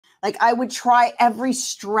Like I would try every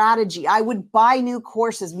strategy. I would buy new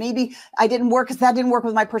courses. Maybe I didn't work because that didn't work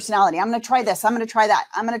with my personality. I'm going to try this. I'm going to try that.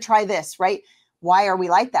 I'm going to try this, right? Why are we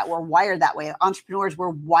like that? We're wired that way. Entrepreneurs, we're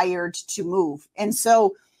wired to move. And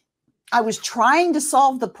so I was trying to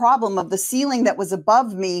solve the problem of the ceiling that was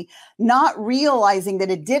above me, not realizing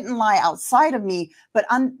that it didn't lie outside of me, but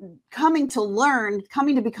coming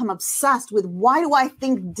to become obsessed with, why do I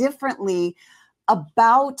think differently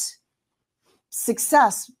about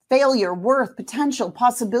success, failure, worth, potential,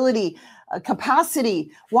 possibility,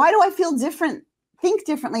 capacity? Why do I think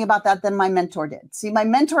differently about that than my mentor did? See, my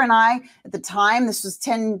mentor and I, at the time, this was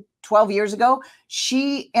 10, 12 years ago,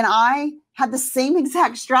 she and I had the same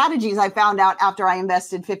exact strategies. I found out after I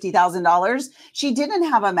invested $50,000. She didn't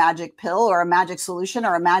have a magic pill or a magic solution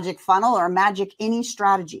or a magic funnel or a magic any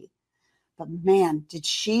strategy. But man, did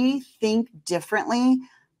she think differently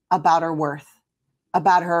about her worth,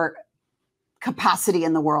 about her capacity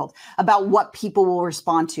in the world, about what people will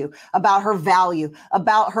respond to, about her value,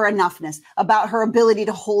 about her enoughness, about her ability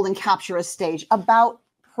to hold and capture a stage, about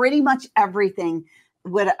pretty much everything,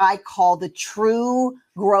 what I call the true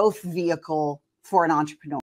growth vehicle for an entrepreneur.